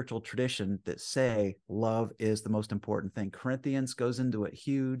every spiritual tradition that say love is the most important thing. Corinthians goes into it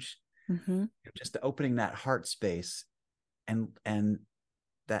huge, Mm-hmm. just opening that heart space and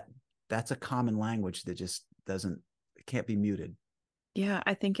that that's a common language that just doesn't it can't be muted. Yeah,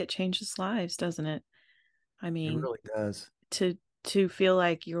 I think it changes lives, doesn't it? I It mean, really does. to feel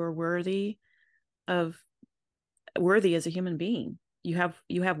like you're of worthy as a human being. You have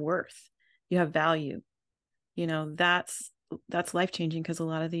worth. You have value. That's life changing, because a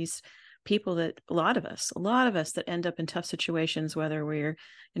lot of us that end up in tough situations, whether we're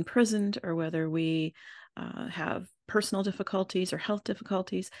imprisoned or whether we have personal difficulties or health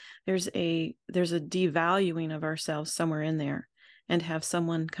difficulties, there's a devaluing of ourselves somewhere in there, and have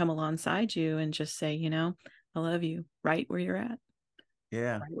someone come alongside you and just say, I love you right where you're at,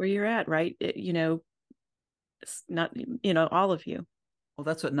 Yeah. right where you're at, right. It's not, all of you. Well,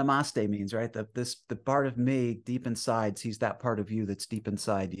 that's what namaste means, right? The part of me deep inside sees that part of you that's deep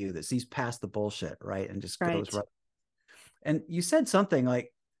inside you that sees past the bullshit, right? And just goes Right. right. And you said something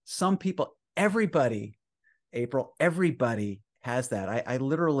like some people, everybody, April, everybody has that. I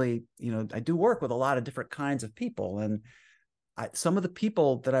literally, I do work with a lot of different kinds of people. And some of the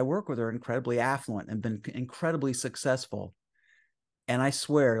people that I work with are incredibly affluent and been incredibly successful. And I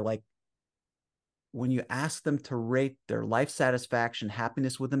swear, like when you ask them to rate their life satisfaction,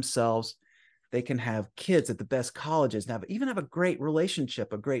 happiness with themselves, they can have kids at the best colleges and even have a great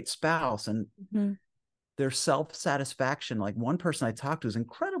relationship, a great spouse, and Mhm. their self-satisfaction. Like one person I talked to was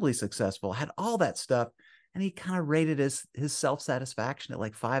incredibly successful, had all that stuff, and he kind of rated his self-satisfaction at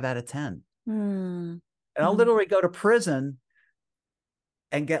like 5 out of 10. Mm. And I'll Mm. literally go to prison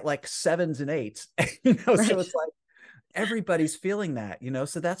and get like sevens and eights. So Right. it's like everybody's feeling that,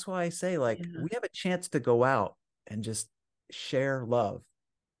 so that's why I say, like, Yeah. we have a chance to go out and just share love.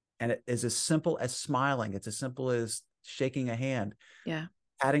 And it is as simple as smiling. It's as simple as shaking a hand, Yeah.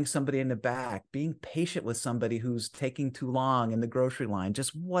 patting somebody in the back, being patient with somebody who's taking too long in the grocery line,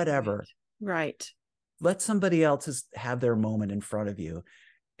 just Right. whatever. Right. Let somebody else have their moment in front of you.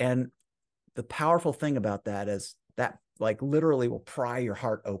 And the powerful thing about that is that, like, literally will pry your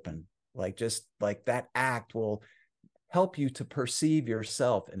heart open. Like, just like that act will help you to perceive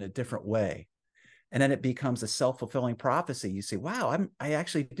yourself in a different way. And then it becomes a self-fulfilling prophecy. You say, wow, I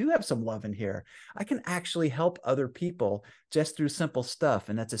actually do have some love in here. I can actually help other people just through simple stuff.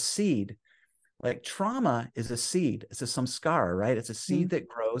 And that's a seed. Like, trauma is a seed. It's some scar, right? It's a seed Mm. that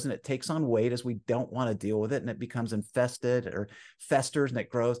grows and it takes on weight as we don't want to deal with it. And it becomes infested or festers and it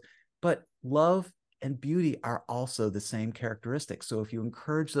grows. But love and beauty are also the same characteristics. So if you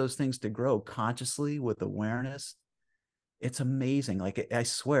encourage those things to grow consciously with awareness, it's amazing. Like, I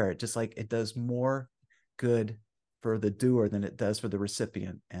swear, it just, like, it does more good for the doer than it does for the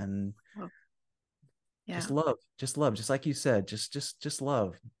recipient. And Oh, just yeah. love, just like you said, just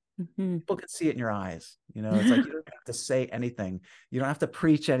love. Hmm. People can see it in your eyes. It's like you don't have to say anything. You don't have to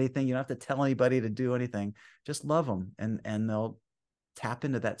preach anything. You don't have to tell anybody to do anything. Just love them, and they'll tap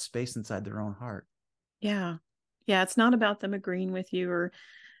into that space inside their own heart. Yeah. Yeah. It's not about them agreeing with you or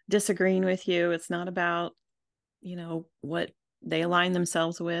disagreeing with you. It's not about, what they align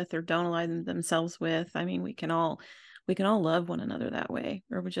themselves with or don't align themselves with. I mean, we can all love one another that way.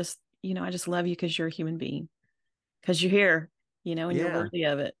 Or we just, I just love you because you're a human being, because you're here, and you're Yeah. worthy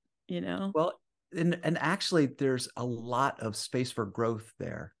of it, you know? Well, and actually, there's a lot of space for growth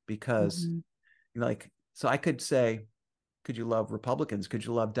there because, Hmm. like, so I could say, could you love Republicans? Could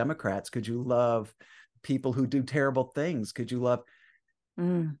you love Democrats? Could you love people who do terrible things? Could you love?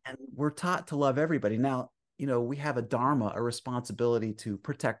 Mm, And we're taught to love everybody. Now, we have a dharma, a responsibility to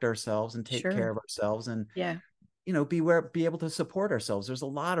protect ourselves and take care sure. of ourselves, and Yeah. be able to support ourselves. There's a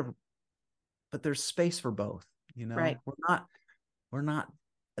lot of, but there's space for both. Right. We're not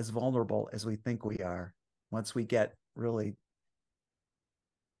as vulnerable as we think we are. Once we get really,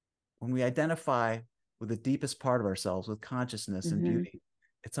 when we identify with the deepest part of ourselves, with consciousness and Hmm. beauty,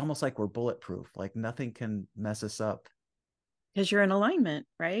 it's almost like we're bulletproof. Like, nothing can mess us up. Because you're in alignment,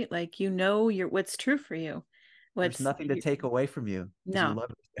 right? Like, you're what's true for you. There's What's nothing to take away from you because you no,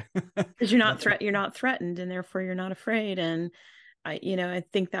 love it. because you're not Nothing. you're not threatened, and therefore you're not afraid. And I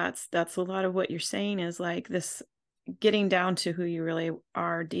think that's a lot of what you're saying is like this, getting down to who you really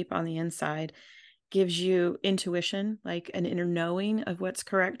are deep on the inside gives you intuition, like an inner knowing of what's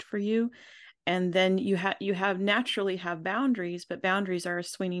correct for you. And then you have naturally have boundaries, but boundaries are a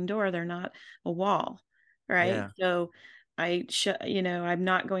swinging door, they're not a wall, right? Yeah. So I'm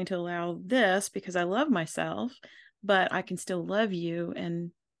not going to allow this because I love myself, but I can still love you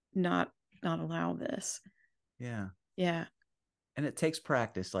and not not allow this. Yeah. Yeah. And it takes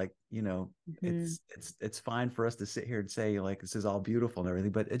practice. Like, Hmm. it's fine for us to sit here and say, like, this is all beautiful and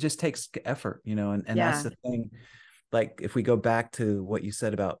everything, but it just takes effort, and that's Yeah. the thing. Like, if we go back to what you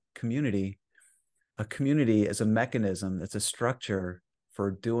said about community, a community is a mechanism, it's a structure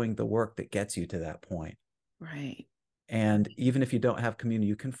for doing the work that gets you to that point. Right. And even if you don't have community,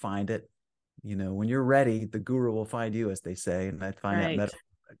 you can find it. When you're ready, the guru will find you, as they say. And I find that Right.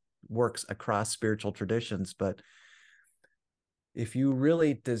 metaphor works across spiritual traditions. But if you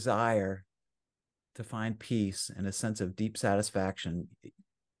really desire to find peace and a sense of deep satisfaction,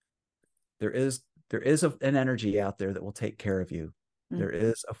 an energy out there that will take care of you. Mm. There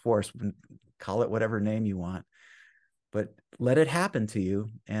is a force, call it whatever name you want, but let it happen to you,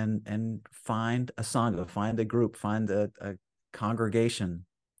 and find a sangha, find a group, find a congregation.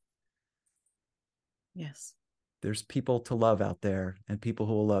 Yes. There's people to love out there and people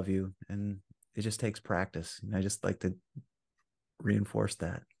who will love you, and it just takes practice. I just like to reinforce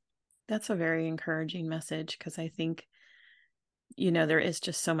that. That's a very encouraging message, because I think, there is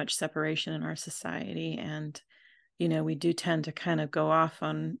just so much separation in our society. And, we do tend to kind of go off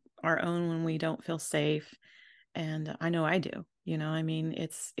on our own when we don't feel safe. And I know I do, I mean,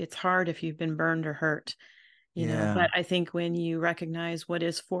 it's hard if you've been burned or hurt, Yeah. but I think when you recognize what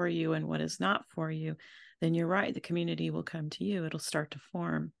is for you and what is not for you, then you're right. The community will come to you. It'll start to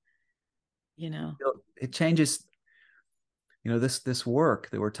form, you know. It changes. this work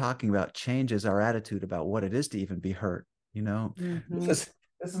that we're talking about changes our attitude about what it is to even be hurt. You know, this Hmm. is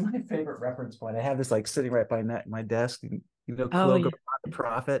this is my favorite reference point. I have this like sitting right by my desk. Oh, Khalil yeah. Gibran, the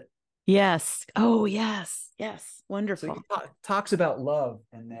prophet. Yes. Oh, yes. Yes. So he Wonderful. talks about love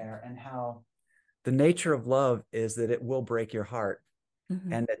in there and how the nature of love is that it will break your heart,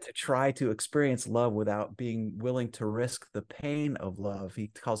 Hmm. and that to try to experience love without being willing to risk the pain of love, he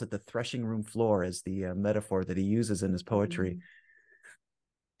calls it the threshing room floor, as the metaphor that he uses in his poetry. Hmm.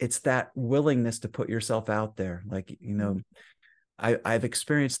 It's that willingness to put yourself out there. Like, I've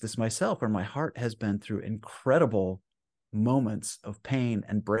experienced this myself, where my heart has been through incredible moments of pain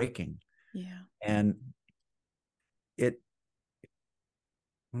and breaking. Yeah. And it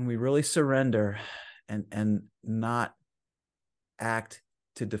when we really surrender and not act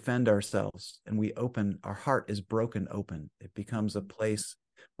to defend ourselves, and we open, our heart is broken open, it becomes a place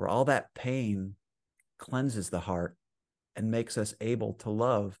where all that pain cleanses the heart and makes us able to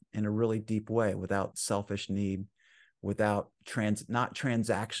love in a really deep way, without selfish need, without not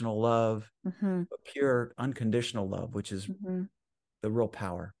transactional love, Hmm. but pure unconditional love, which is Hmm. the real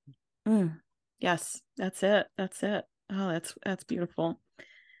power. Mm. Yes, that's it. That's it. Oh, that's beautiful.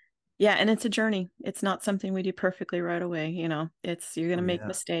 Yeah, and it's a journey. It's not something we do perfectly right away, you know. It's you're going Oh to make yeah.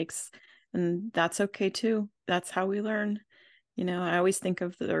 mistakes, and that's okay too. That's how we learn. You know, I always think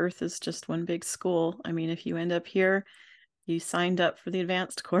of the earth as just one big school. I mean, if you end up here, you signed up for the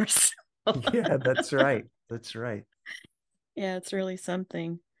advanced course. Yeah, that's right. That's right. Yeah, it's really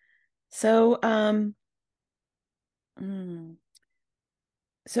something. So, mm,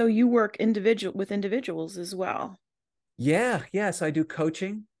 so you work with individuals as well. Yeah, yes, I do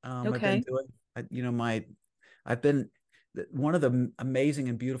coaching. I've been Okay. doing, I've been one of the amazing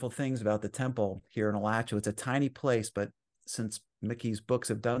and beautiful things about the temple here in Alachua. It's a tiny place, but since Mickey's books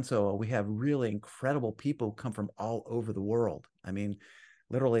have done so, we have really incredible people who come from all over the world. I mean,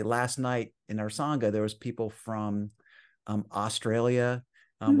 literally last night in our sangha, there was people from Australia.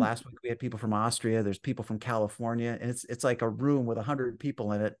 Mm, Last week we had people from Austria. There's people from California, and it's like a room with 100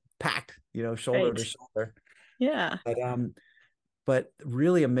 people in it, packed, shoulder to great. shoulder. Yeah. But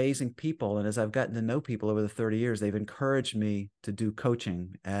really amazing people. And as I've gotten to know people over the 30 years, they've encouraged me to do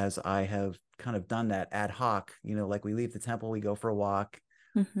coaching, as I have kind of done that ad hoc. Like we leave the temple, we go for a walk.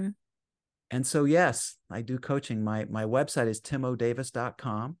 Hmm. And so, yes, I do coaching. My website is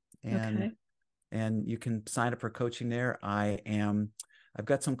timodavis.com, Okay. and you can sign up for coaching there. I've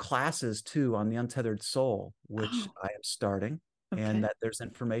got some classes too on the untethered soul, which Oh, I am starting, and okay. that there's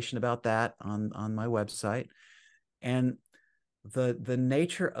information about that on my website. And the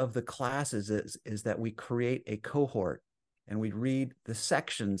nature of the classes is that we create a cohort, and we read the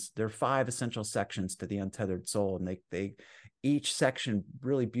sections. There are 5 essential sections to the untethered soul, and they each section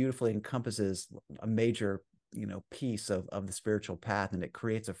really beautifully encompasses a major piece of the spiritual path, and it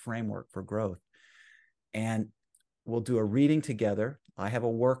creates a framework for growth. And we'll do a reading together. I have a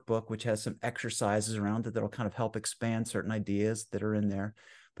workbook which has some exercises around it that'll kind of help expand certain ideas that are in there.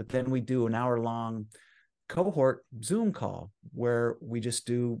 But then we do an hour-long cohort Zoom call where we just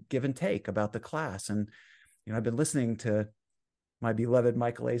do give and take about the class. And I've been listening to my beloved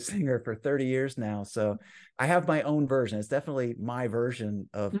Michael A. Singer for 30 years now, so I have my own version. It's definitely my version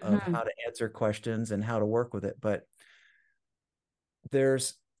of Hmm. how to answer questions and how to work with it. But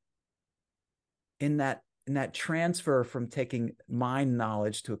there's in that transfer from taking mind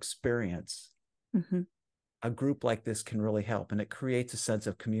knowledge to experience, Hmm. a group like this can really help, and it creates a sense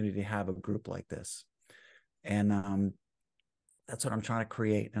of community to have a group like this. And that's what I'm trying to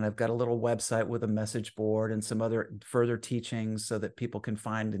create. And I've got a little website with a message board and some other further teachings so that people can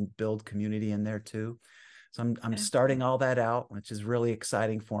find and build community in there too. So I'm Okay. starting all that out, which is really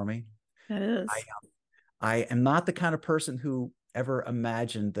exciting for me. That I is. I am not the kind of person who ever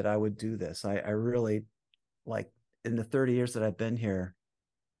imagined that I would do this. I really, like, in the 30 years that I've been here,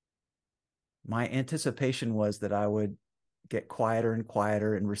 my anticipation was that I would get quieter and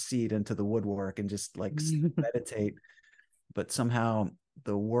quieter and recede into the woodwork and just like meditate. But somehow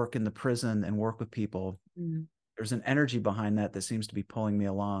the work in the prison and work with people, Mm. there's an energy behind that seems to be pulling me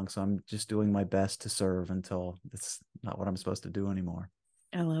along. So I'm just doing my best to serve until it's not what I'm supposed to do anymore.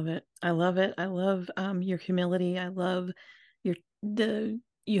 I love it. I love it. I love your humility. I love your the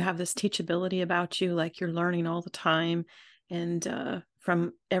you have this teachability about you, like you're learning all the time, and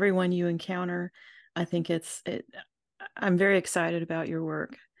from everyone you encounter, I think I'm very excited about your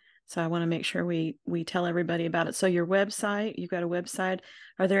work. So I want to make sure we tell everybody about it. So your website, you've got a website.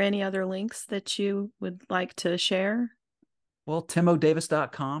 Are there any other links that you would like to share? Well,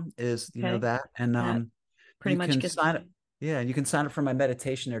 timodavis.com is, Okay, that. And that pretty you much can gets. sign up. Yeah, and you can sign up for my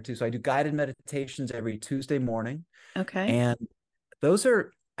meditation there too. So I do guided meditations every Tuesday morning. Okay. And those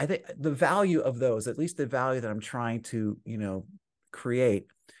are, I think the value of those, at least the value that I'm trying to, create,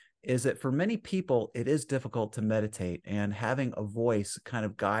 is that for many people, it is difficult to meditate, and having a voice kind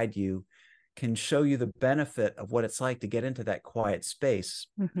of guide you can show you the benefit of what it's like to get into that quiet space.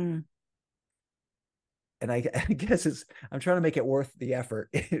 Hmm. And I guess I'm trying to make it worth the effort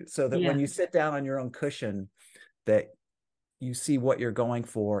so that when Yeah. you sit down on your own cushion, that you see what you're going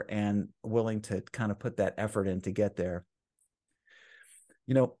for and willing to kind of put that effort in to get there.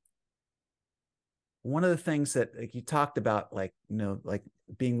 You know, one of the things that, like, you talked about, like, like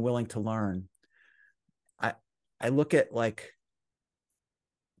being willing to learn. I I look at, like,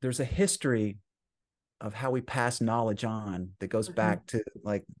 there's a history of how we pass knowledge on that goes Hmm. back to,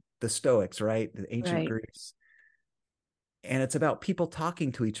 like, the Stoics, right? The ancient Right. Greece. And it's about people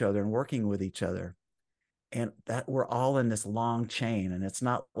talking to each other and working with each other. And that we're all in this long chain. And it's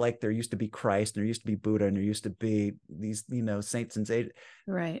not like there used to be Christ, and there used to be Buddha, and there used to be these, saints and sages.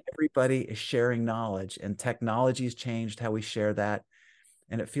 Right. Everybody is sharing knowledge, and technology has changed how we share that.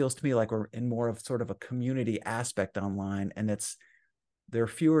 And it feels to me like we're in more of sort of a community aspect online. And there are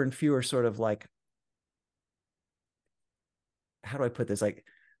fewer and fewer sort of, like, how do I put this? Like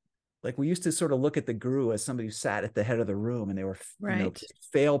we used to sort of look at the guru as somebody who sat at the head of the room, and they were, Right.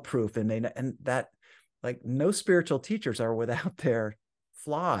 fail proof. And that, like, no spiritual teachers are without their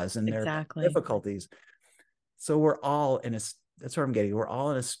flaws and their Exactly. difficulties. So we're all in a, that's what I'm getting. We're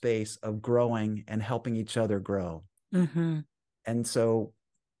all in a space of growing and helping each other grow. Hmm. And so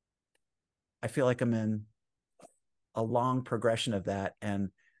I feel like I'm in a long progression of that. And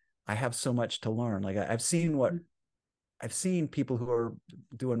I have so much to learn. Like, I've seen people who are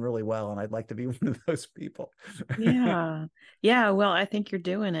doing really well, and I'd like to be one of those people. Yeah. Yeah. Well, I think you're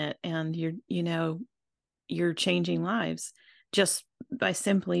doing it, and you're changing lives just by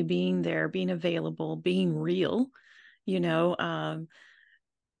simply being there, being available, being real, you know.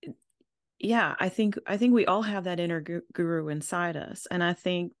 Yeah, I think we all have that inner guru inside us, and I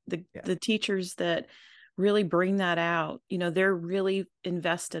think the Yeah, the teachers that really bring that out, they're really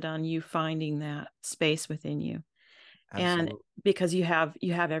invested on you finding that space within you. And absolutely. because you have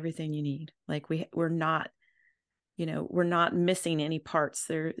everything you need. Like we're not missing any parts.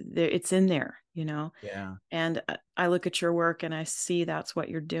 There it's in there. Yeah. And I look at your work and I see that's what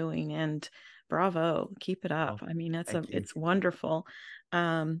you're doing, and bravo, keep it up. Well, I mean, thank you. it's wonderful.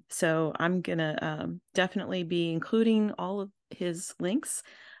 So I'm gonna definitely be including all of his links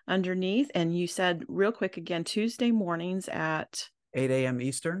underneath. And you said real quick again, Tuesday mornings at 8 a.m.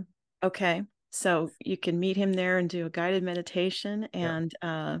 Eastern. okay. So you can meet him there and do a guided meditation, Yeah.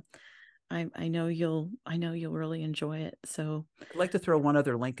 and I know you'll really enjoy it. So I'd like to throw one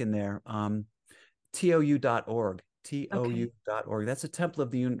other link in there. TOU.org. okay. TOU.org. That's a Temple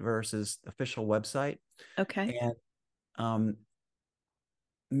of the Universe's official website. Okay. And um,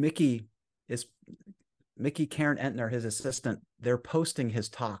 Mickey is Mickey Karen Entner, his assistant, they're posting his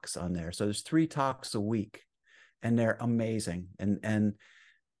talks on there. So there's 3 talks a week, and they're amazing. And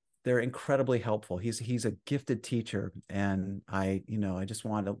they're incredibly helpful. He's a gifted teacher, and I just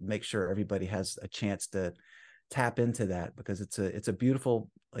want to make sure everybody has a chance to tap into that, because it's a beautiful,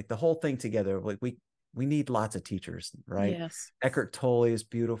 like, the whole thing together. Like, we need lots of teachers, right? Yes. Eckhart Tolle is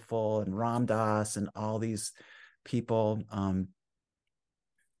beautiful, and Ram Dass, and all these people. So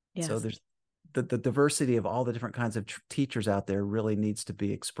Yes. there's the diversity of all the different kinds of teachers out there really needs to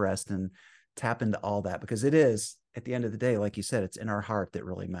be expressed, and tap into all that, because it is, at the end of the day, like you said, it's in our heart that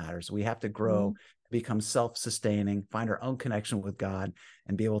really matters. We have to grow, Mhm. become self-sustaining, find our own connection with God,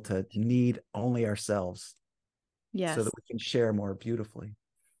 and be able to need only ourselves so that Yes. we can share more beautifully.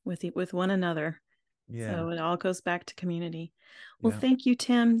 With one another. Yeah. So it all goes back to community. Well, Yeah. thank you,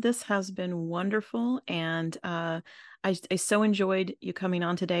 Tim. This has been wonderful, and I so enjoyed you coming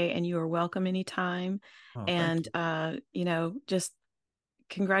on today. And you are welcome anytime. Oh, thank And you. just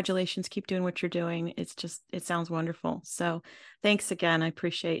congratulations. Keep doing what you're doing. It sounds wonderful. So thanks again. I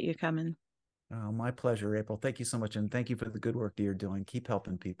appreciate you coming. Oh, my pleasure, April. Thank you so much, and thank you for the good work that you're doing. Keep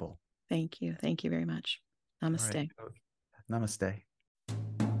helping people. Thank you. Thank you very much. All right. Namaste. Namaste.